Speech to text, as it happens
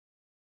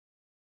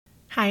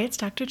Hi, it's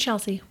Dr.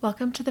 Chelsea.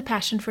 Welcome to the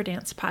Passion for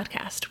Dance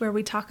podcast, where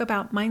we talk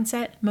about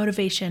mindset,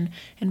 motivation,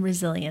 and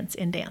resilience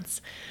in dance.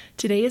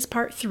 Today is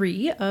part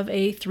 3 of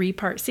a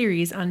 3-part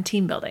series on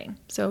team building.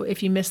 So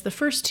if you missed the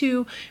first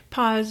 2,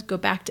 pause, go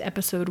back to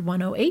episode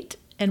 108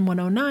 and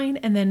 109,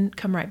 and then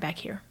come right back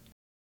here.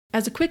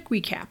 As a quick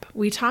recap,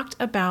 we talked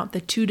about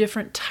the 2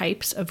 different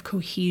types of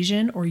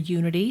cohesion or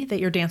unity that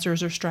your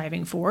dancers are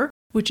striving for,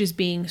 which is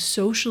being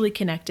socially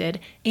connected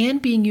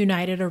and being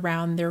united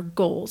around their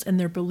goals and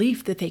their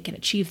belief that they can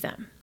achieve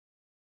them.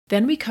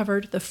 Then we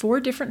covered the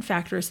 4 different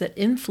factors that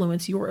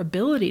influence your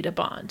ability to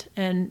bond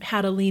and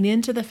how to lean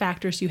into the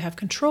factors you have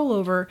control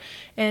over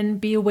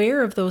and be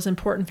aware of those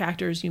important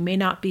factors you may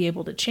not be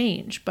able to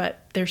change,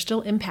 but they're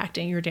still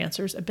impacting your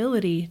dancer's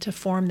ability to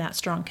form that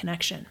strong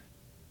connection.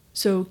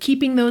 So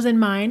keeping those in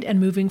mind and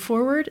moving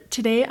forward,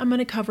 today I'm going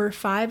to cover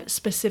 5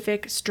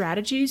 specific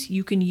strategies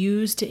you can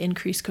use to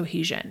increase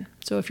cohesion.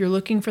 So if you're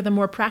looking for the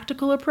more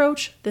practical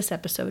approach, this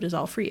episode is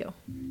all for you.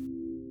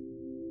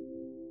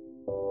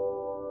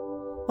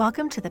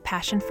 Welcome to the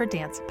Passion for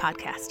Dance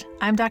podcast.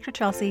 I'm Dr.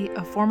 Chelsea,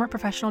 a former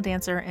professional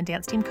dancer and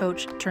dance team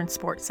coach turned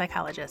sports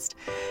psychologist.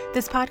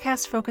 This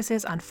podcast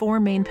focuses on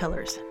 4 main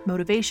pillars: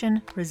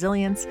 motivation,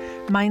 resilience,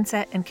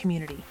 mindset, and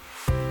community.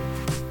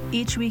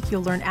 Each week,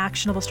 you'll learn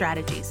actionable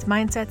strategies,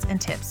 mindsets, and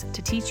tips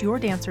to teach your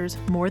dancers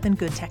more than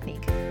good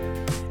technique.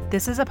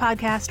 This is a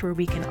podcast where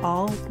we can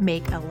all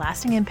make a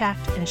lasting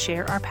impact and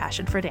share our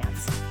passion for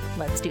dance.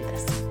 Let's do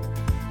this.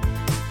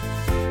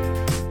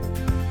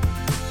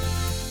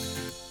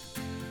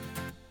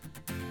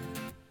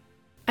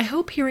 I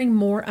hope hearing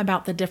more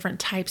about the different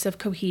types of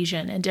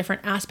cohesion and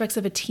different aspects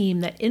of a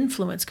team that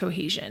influence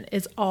cohesion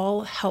is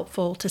all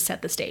helpful to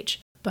set the stage.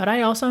 But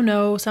I also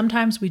know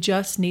sometimes we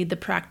just need the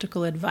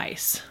practical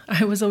advice.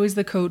 I was always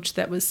the coach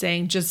that was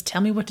saying, just tell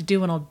me what to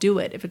do and I'll do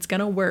it. If it's going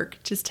to work,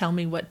 just tell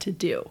me what to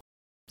do.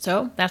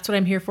 So that's what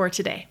I'm here for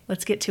today.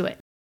 Let's get to it.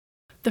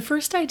 The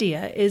first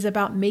idea is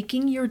about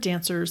making your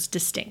dancers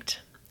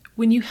distinct.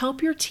 When you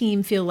help your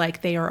team feel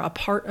like they are a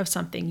part of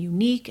something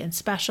unique and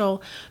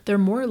special, they're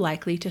more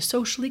likely to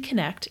socially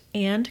connect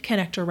and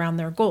connect around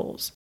their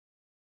goals.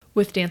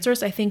 With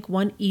dancers, I think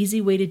one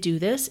easy way to do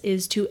this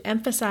is to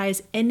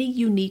emphasize any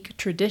unique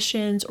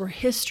traditions or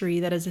history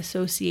that is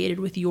associated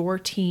with your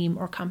team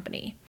or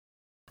company.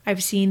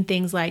 I've seen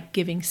things like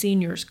giving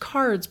seniors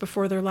cards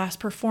before their last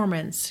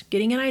performance,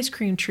 getting an ice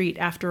cream treat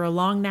after a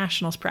long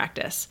nationals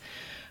practice.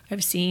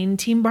 I've seen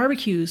team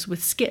barbecues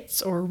with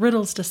skits or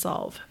riddles to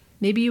solve.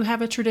 Maybe you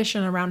have a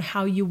tradition around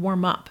how you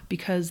warm up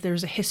because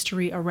there's a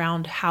history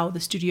around how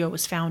the studio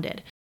was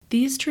founded.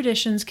 These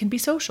traditions can be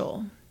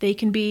social. They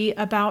can be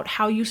about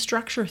how you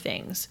structure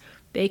things.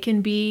 They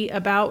can be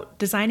about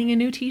designing a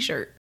new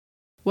t-shirt.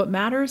 What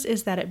matters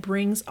is that it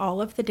brings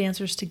all of the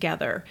dancers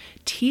together,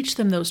 teach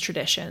them those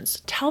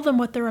traditions, tell them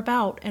what they're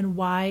about and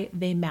why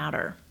they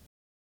matter.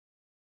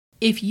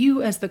 If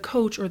you as the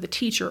coach or the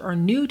teacher are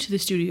new to the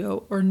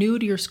studio or new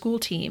to your school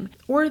team,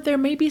 or there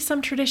may be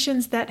some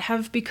traditions that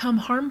have become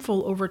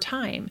harmful over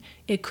time,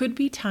 it could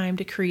be time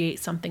to create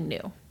something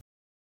new.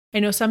 I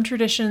know some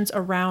traditions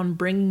around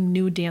bringing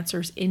new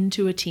dancers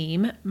into a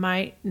team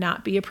might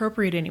not be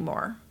appropriate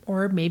anymore,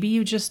 or maybe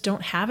you just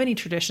don't have any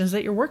traditions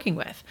that you're working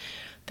with.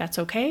 That's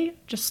okay,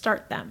 just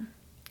start them.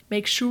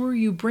 Make sure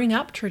you bring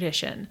up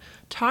tradition.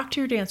 Talk to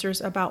your dancers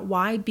about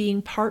why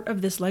being part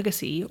of this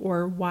legacy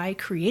or why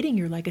creating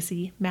your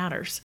legacy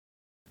matters.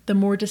 The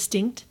more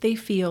distinct they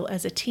feel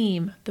as a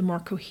team, the more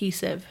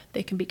cohesive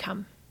they can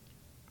become.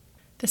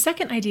 The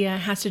second idea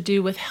has to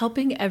do with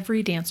helping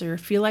every dancer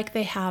feel like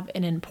they have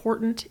an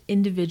important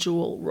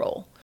individual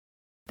role.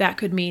 That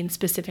could mean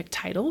specific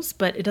titles,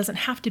 but it doesn't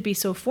have to be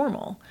so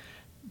formal.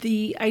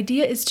 The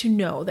idea is to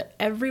know that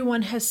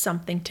everyone has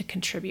something to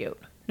contribute.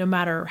 No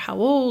matter how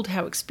old,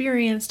 how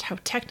experienced, how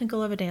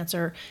technical of a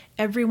dancer,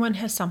 everyone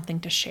has something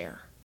to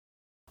share.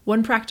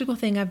 One practical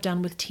thing I've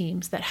done with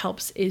teams that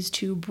helps is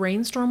to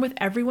brainstorm with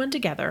everyone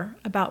together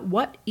about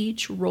what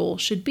each role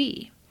should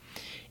be.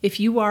 If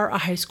you are a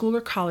high school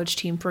or college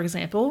team, for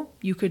example,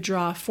 you could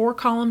draw 4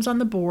 columns on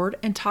the board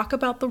and talk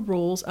about the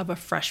roles of a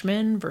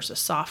freshman versus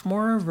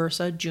sophomore versus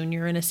a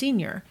junior and a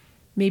senior.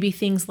 Maybe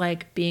things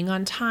like being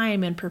on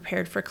time and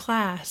prepared for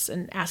class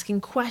and asking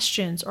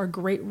questions are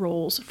great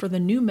roles for the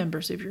new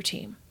members of your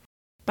team.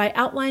 By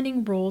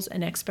outlining roles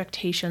and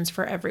expectations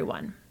for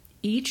everyone,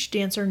 each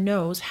dancer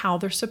knows how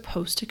they're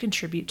supposed to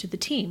contribute to the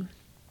team.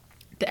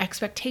 The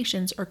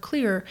expectations are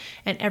clear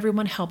and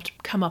everyone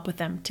helped come up with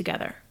them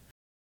together.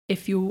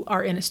 If you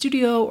are in a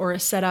studio or a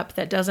setup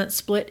that doesn't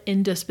split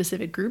into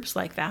specific groups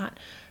like that,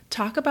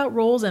 talk about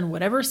roles and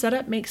whatever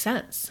setup makes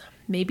sense.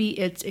 Maybe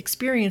it's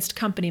experienced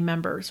company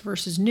members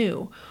versus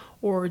new,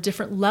 or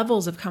different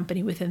levels of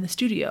company within the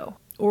studio.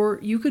 Or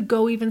you could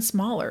go even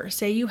smaller.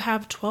 Say you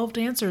have 12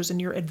 dancers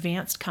in your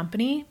advanced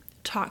company,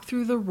 talk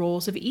through the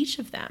roles of each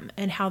of them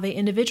and how they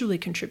individually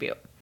contribute.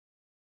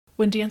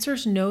 When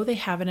dancers know they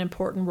have an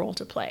important role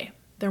to play,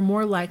 they're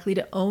more likely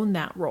to own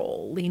that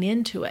role, lean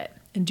into it,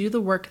 and do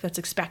the work that's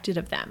expected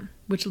of them,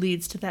 which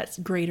leads to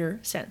that greater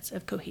sense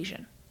of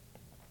cohesion.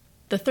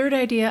 The third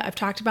idea I've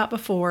talked about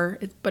before,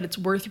 but it's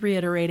worth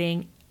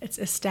reiterating. It's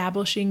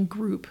establishing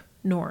group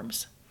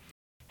norms.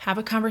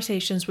 Have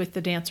conversations with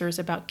the dancers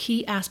about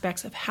key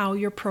aspects of how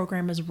your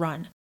program is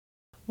run.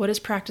 What does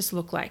practice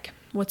look like?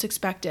 What's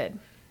expected?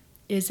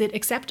 Is it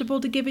acceptable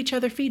to give each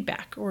other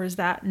feedback, or is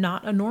that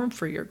not a norm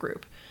for your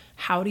group?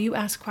 How do you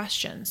ask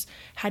questions?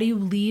 How do you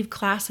leave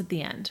class at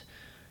the end?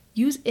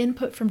 Use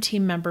input from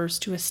team members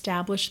to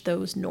establish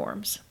those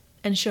norms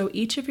and show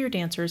each of your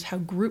dancers how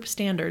group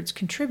standards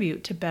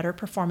contribute to better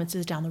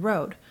performances down the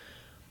road.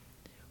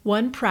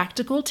 One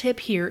practical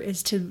tip here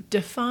is to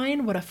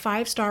define what a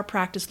 5-star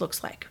practice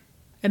looks like.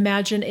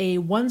 Imagine a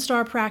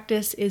 1-star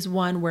practice is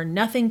one where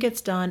nothing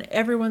gets done,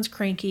 everyone's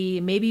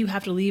cranky, maybe you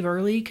have to leave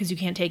early because you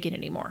can't take it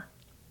anymore.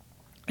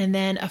 And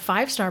then a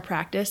 5-star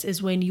practice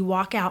is when you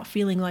walk out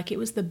feeling like it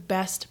was the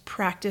best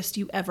practice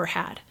you ever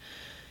had.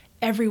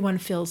 Everyone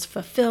feels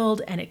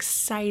fulfilled and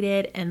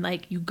excited and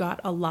like you got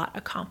a lot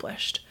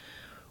accomplished.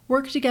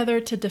 Work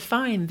together to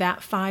define that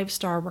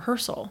 5-star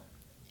rehearsal.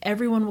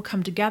 Everyone will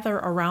come together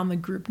around the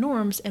group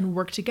norms and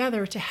work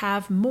together to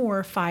have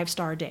more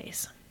 5-star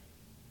days.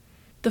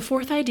 The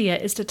fourth idea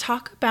is to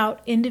talk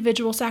about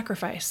individual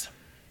sacrifice.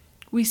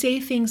 We say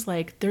things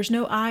like, there's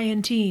no I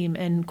in team,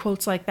 and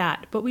quotes like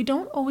that, but we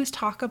don't always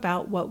talk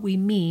about what we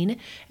mean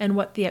and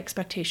what the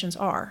expectations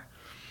are.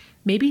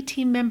 Maybe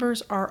team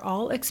members are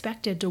all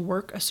expected to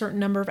work a certain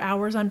number of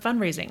hours on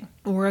fundraising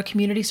or a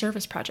community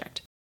service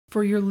project.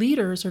 For your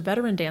leaders or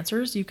veteran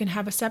dancers, you can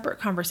have a separate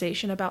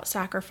conversation about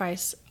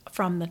sacrifice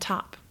from the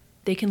top.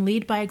 They can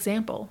lead by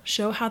example,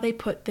 show how they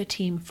put the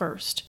team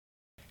first.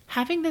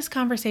 Having this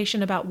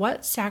conversation about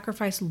what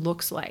sacrifice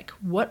looks like,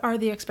 what are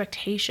the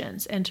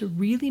expectations, and to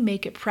really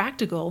make it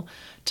practical,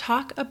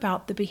 talk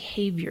about the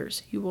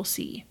behaviors you will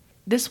see.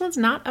 This one's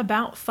not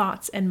about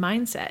thoughts and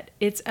mindset.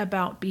 It's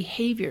about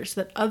behaviors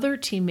that other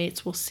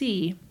teammates will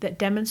see that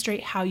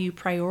demonstrate how you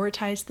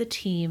prioritize the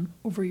team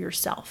over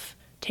yourself.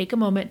 Take a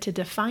moment to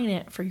define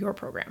it for your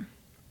program.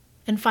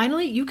 And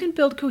finally, you can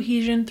build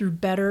cohesion through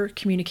better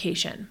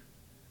communication.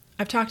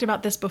 I've talked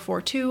about this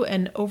before too,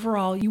 and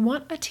overall, you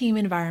want a team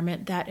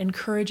environment that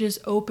encourages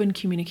open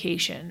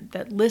communication,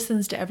 that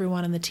listens to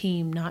everyone on the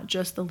team, not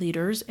just the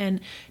leaders, and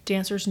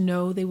dancers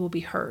know they will be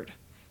heard.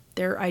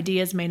 Their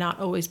ideas may not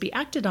always be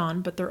acted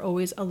on, but they're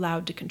always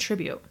allowed to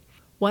contribute.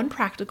 One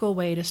practical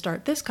way to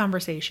start this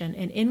conversation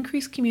and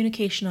increase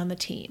communication on the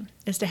team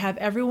is to have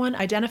everyone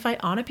identify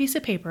on a piece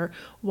of paper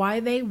why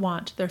they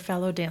want their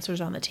fellow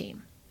dancers on the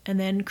team, and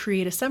then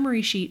create a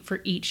summary sheet for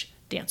each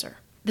dancer.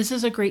 This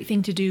is a great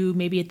thing to do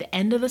maybe at the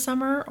end of the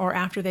summer or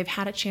after they've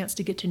had a chance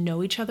to get to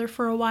know each other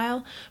for a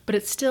while, but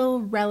it's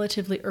still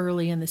relatively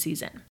early in the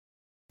season.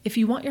 If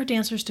you want your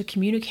dancers to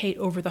communicate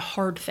over the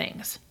hard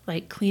things,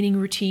 like cleaning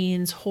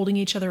routines, holding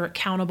each other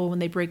accountable when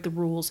they break the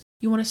rules,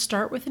 you want to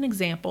start with an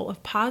example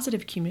of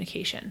positive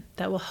communication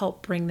that will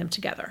help bring them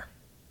together.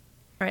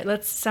 All right,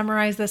 let's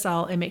summarize this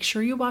all and make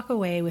sure you walk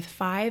away with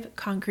 5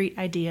 concrete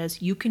ideas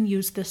you can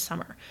use this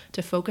summer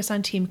to focus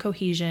on team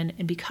cohesion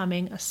and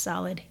becoming a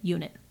solid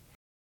unit.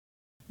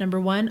 Number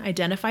 1,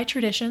 identify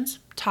traditions,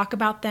 talk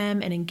about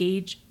them, and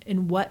engage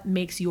in what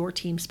makes your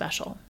team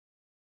special.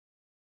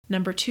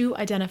 Number 2,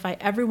 identify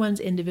everyone's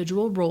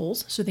individual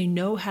roles so they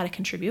know how to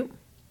contribute.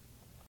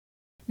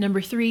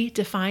 Number 3,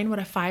 define what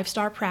a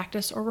 5-star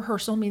practice or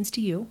rehearsal means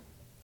to you.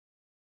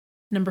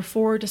 Number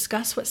 4,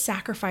 discuss what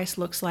sacrifice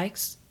looks like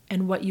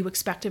and what you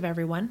expect of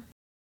everyone.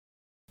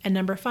 And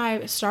number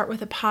 5, start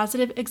with a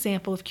positive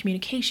example of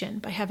communication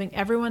by having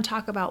everyone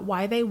talk about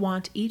why they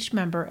want each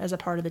member as a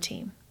part of the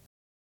team.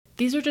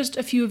 These are just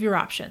a few of your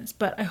options,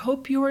 but I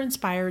hope you are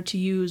inspired to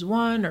use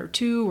 1 or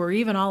 2 or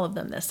even all of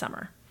them this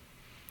summer.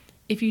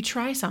 If you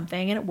try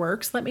something and it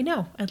works, let me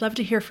know. I'd love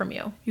to hear from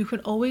you. You can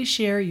always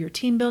share your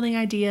team building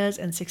ideas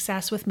and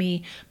success with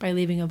me by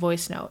leaving a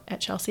voice note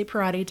at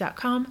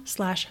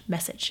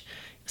chelseapierotti.com/message.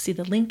 You'll see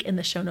the link in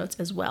the show notes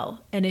as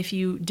well. And if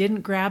you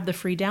didn't grab the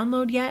free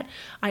download yet,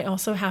 I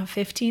also have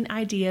 15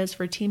 ideas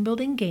for team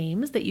building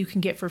games that you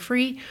can get for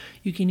free.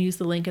 You can use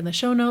the link in the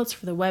show notes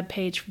for the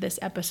webpage for this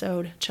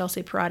episode,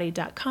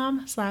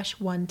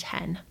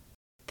 chelseapierotti.com/110.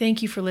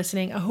 Thank you for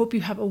listening. I hope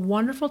you have a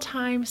wonderful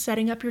time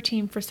setting up your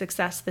team for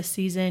success this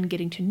season,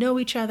 getting to know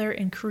each other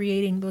and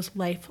creating those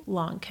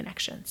lifelong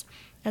connections.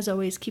 As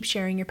always, keep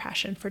sharing your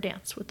passion for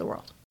dance with the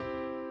world.